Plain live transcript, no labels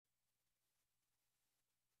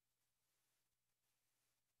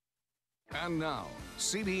And now,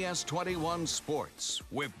 CBS 21 Sports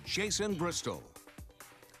with Jason Bristol.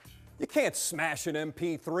 You can't smash an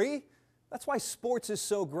MP3. That's why sports is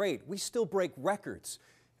so great. We still break records.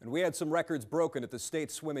 And we had some records broken at the state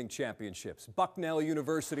swimming championships. Bucknell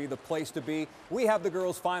University, the place to be. We have the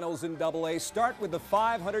girls' finals in AA. Start with the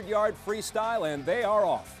 500-yard freestyle, and they are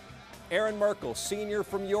off. Erin Merkel, senior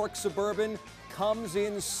from York Suburban, comes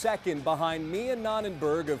in second behind Mia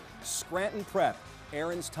Nonnenberg of Scranton Prep.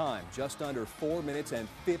 Erin's time, just under 4 minutes and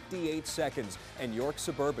 58 seconds. And York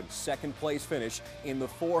Suburban, second place finish in the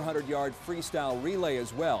 400-yard freestyle relay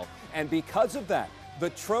as well. And because of that, the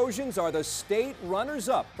Trojans are the state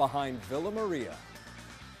runners-up behind Villa Maria.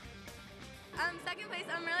 Second place,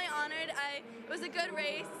 I'm really honored. It was a good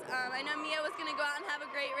race. I know Mia was going to go out and have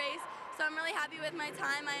a great race, so I'm really happy with my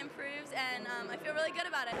time. I improved, and I feel really good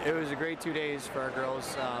about it. It was a great 2 days for our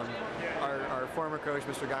girls. Our former coach,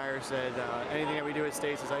 Mr. Geyer, said anything that we do at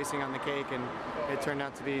States is icing on the cake, and it turned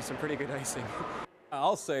out to be some pretty good icing.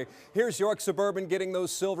 I'll say, here's York Suburban getting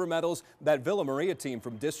those silver medals. That Villa Maria team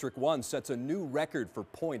from District 1 sets a new record for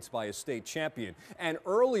points by a state champion. And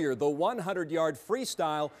earlier, the 100-yard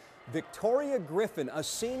freestyle, Victoria Griffin, a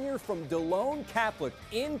senior from DeLone Catholic,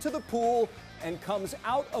 into the pool and comes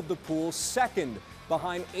out of the pool second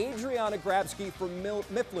behind Adriana Grabsky from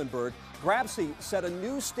Mifflinburg. Grabsky set a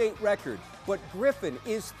new state record, but Griffin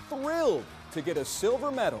is thrilled to get a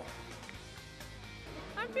silver medal.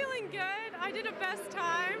 I'm feeling good. I did a best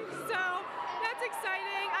time, so that's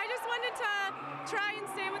exciting. I just wanted to try and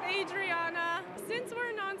stay with Adriana. Since we're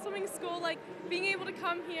a non-swimming school, like being able to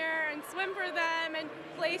come here and swim for them and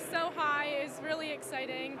place so high is really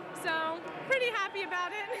exciting. So pretty happy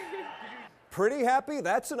about it. Pretty happy?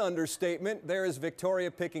 That's an understatement. There is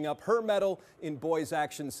Victoria picking up her medal in boys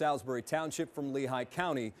action. Salisbury Township from Lehigh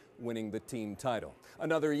County winning the team title.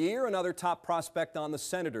 Another year, another top prospect on the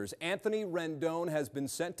Senators. Anthony Rendon has been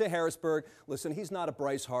sent to Harrisburg. Listen, he's not a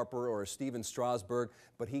Bryce Harper or a Steven Strasburg,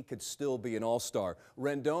 but he could still be an all-star.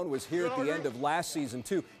 Rendon was here at the end of last season,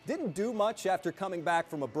 too. Didn't do much after coming back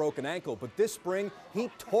from a broken ankle, but this spring, he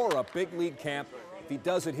tore up big league camp. If he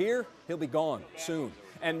does it here, he'll be gone soon.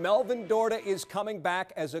 And Melvin Dorda is coming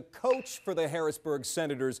back as a coach for the Harrisburg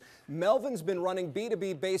Senators. Melvin's been running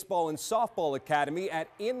B2B baseball and softball academy at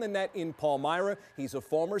In the Net in Palmyra. He's a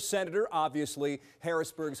former Senator, obviously.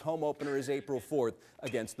 Harrisburg's home opener is April 4th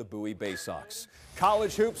against the Bowie Bay Sox.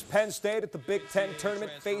 College hoops, Penn State at the Big Ten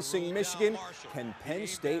tournament facing Michigan. Can Penn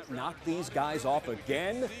State knock these guys off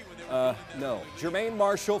again? No. Jermaine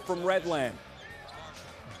Marshall from Redland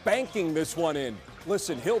banking this one in.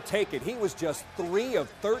 Listen, he'll take it. He was just 3 of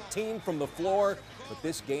 13 from the floor, but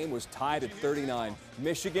this game was tied at 39.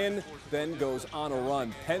 Michigan then goes on a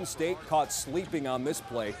run. Penn State caught sleeping on this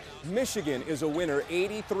play. Michigan is a winner,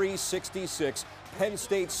 83-66. Penn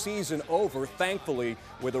State's season over, thankfully,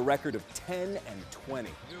 with a record of 10-20.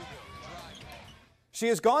 She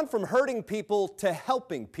has gone from hurting people to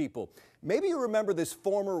helping people. Maybe you remember this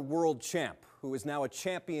former world champ who is now a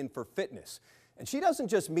champion for fitness. And she doesn't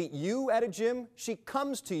just meet you at a gym, she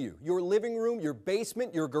comes to you. Your living room, your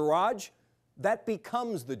basement, your garage, that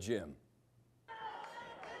becomes the gym.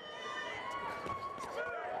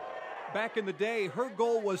 Back in the day, her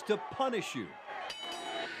goal was to punish you.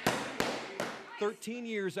 13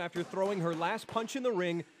 years after throwing her last punch in the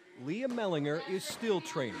ring, Leah Mellinger is still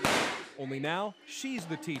training. Only now, she's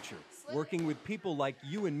the teacher, working with people like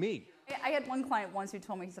you and me. I had one client once who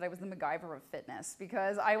told me, he said I was the MacGyver of fitness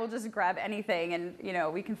because I will just grab anything and, you know,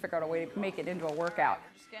 we can figure out a way to make it into a workout.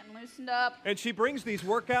 Just getting loosened up. And she brings these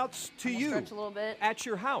workouts to you stretch a little bit. At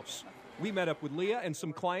your house. We met up with Leah and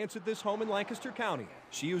some clients at this home in Lancaster County.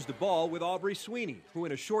 She used a ball with Aubrey Sweeney, who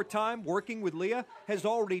in a short time working with Leah has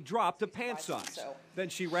already dropped a pant size. Then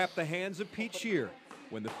she wrapped the hands of Pete Shear.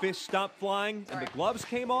 When the fists stopped flying and the gloves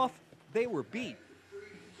came off, they were beat.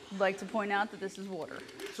 I'd like to point out that this is water.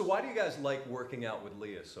 So why do you guys like working out with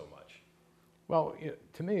Leah so much? Well,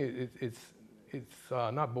 to me, it's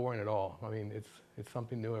not boring at all. I mean, it's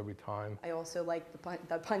something new every time. I also like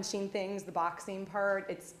the punching things, the boxing part.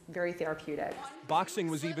 It's very therapeutic. Boxing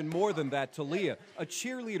was even more than that to Leah, a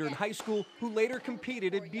cheerleader in high school who later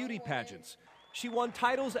competed at beauty pageants. She won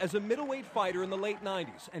titles as a middleweight fighter in the late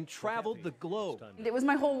 90s and traveled the globe. It was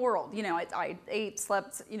my whole world. You know, I ate,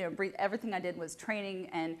 slept, you know, breathed. Everything I did was training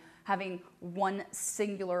and having one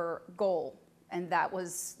singular goal, and that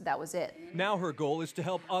was it. Now her goal is to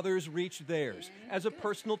help others reach theirs as a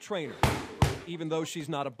personal trainer. Even though she's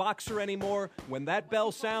not a boxer anymore, when that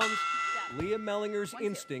bell sounds, Leah Mellinger's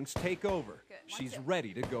instincts take over. She's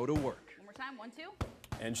ready to go to work. One more time, 1, 2.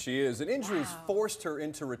 And she is. And injuries forced her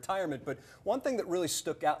into retirement. But one thing that really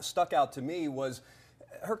stuck out to me was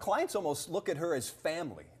her clients almost look at her as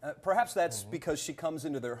family. Perhaps that's because she comes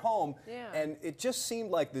into their home, and it just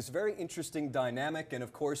seemed like this very interesting dynamic. And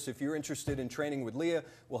of course, if you're interested in training with Leah,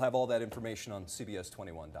 we'll have all that information on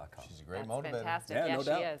CBS21.com. She's a great That's motivator. fantastic. Yeah, no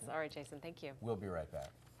doubt. She is. All right, Jason, thank you. We'll be right back.